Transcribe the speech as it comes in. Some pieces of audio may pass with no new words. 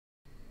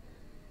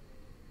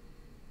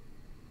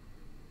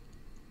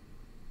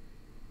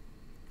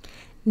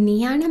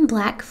Neon and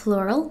Black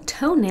Floral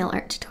Toenail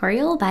Art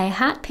Tutorial by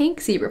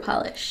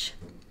Hotpinkzebrapolish.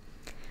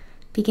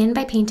 Begin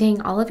by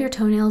painting all of your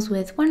toenails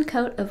with one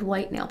coat of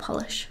white nail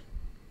polish.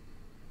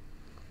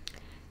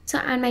 So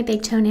on my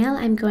big toenail,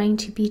 I'm going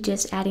to be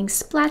just adding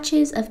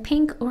splotches of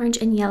pink, orange,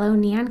 and yellow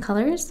neon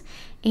colors.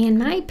 And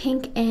my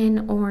pink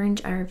and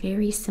orange are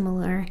very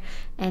similar.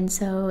 And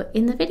so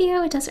in the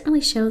video, it doesn't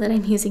really show that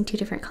I'm using two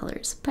different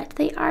colors, but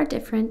they are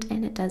different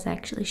and it does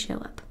actually show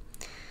up.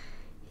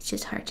 It's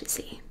just hard to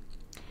see.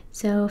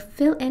 So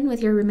fill in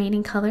with your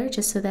remaining color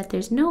just so that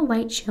there's no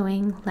white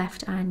showing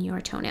left on your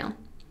toenail.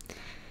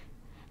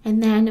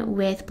 And then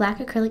with black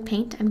acrylic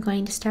paint, I'm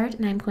going to start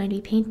and I'm going to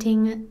be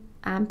painting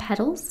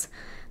petals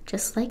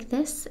just like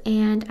this.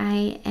 And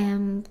I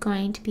am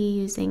going to be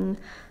using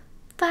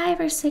 5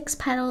 or 6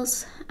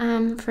 petals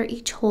for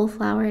each whole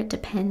flower. It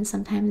depends.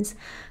 Sometimes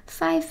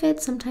 5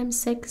 fits, sometimes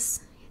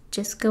 6.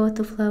 Just go with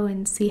the flow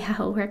and see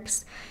how it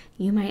works.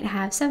 You might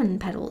have 7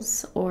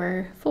 petals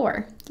or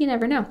 4. You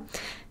never know.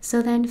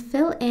 So then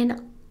fill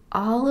in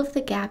all of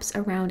the gaps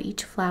around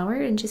each flower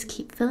and just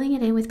keep filling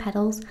it in with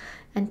petals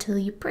until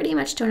you pretty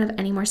much don't have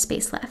any more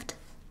space left.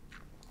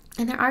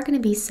 And there are going to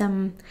be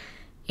some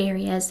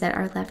areas that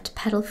are left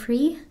petal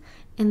free,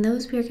 and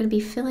those we are going to be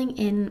filling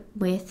in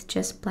with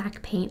just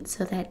black paint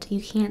so that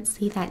you can't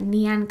see that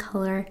neon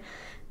color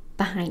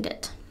behind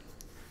it.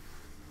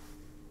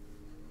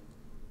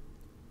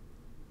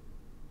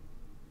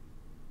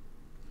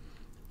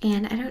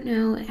 And I don't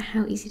know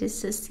how easy it is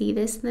to see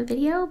this in the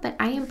video, but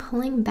I am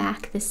pulling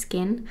back the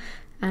skin,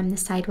 the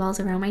sidewalls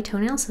around my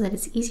toenails so that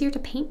it's easier to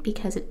paint,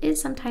 because it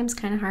is sometimes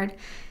kind of hard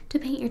to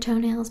paint your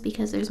toenails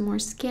because there's more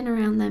skin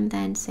around them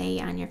than, say,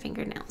 on your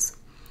fingernails.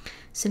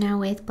 So now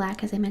with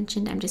black, as I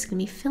mentioned, I'm just going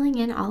to be filling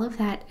in all of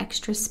that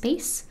extra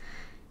space.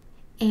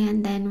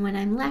 And then when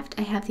I'm left,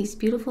 I have these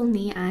beautiful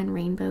neon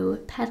rainbow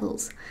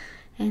petals.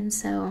 And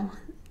so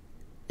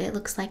it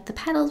looks like the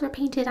petals were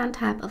painted on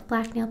top of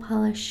black nail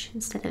polish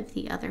instead of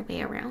the other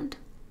way around.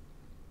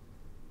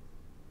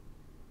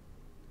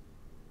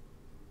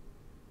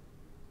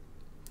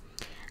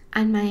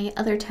 On my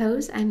other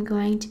toes, I'm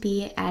going to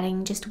be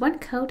adding just one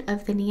coat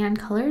of the neon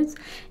colors,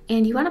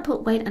 and you want to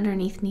put white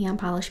underneath neon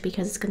polish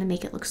because it's going to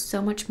make it look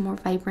so much more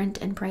vibrant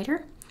and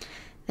brighter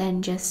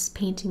than just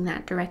painting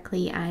that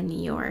directly on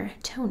your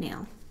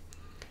toenail.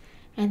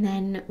 And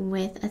then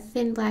with a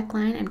thin black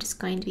line, I'm just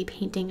going to be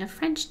painting a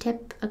French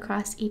tip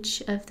across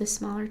each of the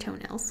smaller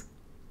toenails.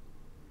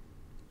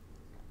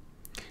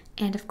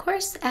 And of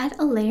course, add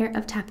a layer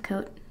of top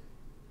coat.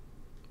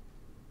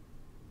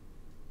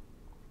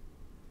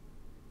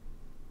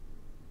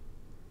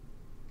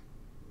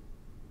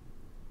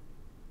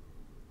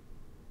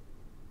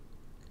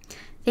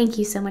 Thank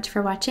you so much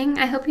for watching.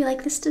 I hope you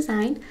like this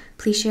design.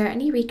 Please share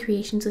any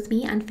recreations with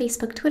me on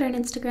Facebook, Twitter, and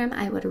Instagram.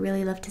 I would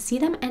really love to see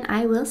them, and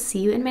I will see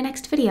you in my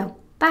next video.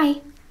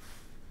 Bye!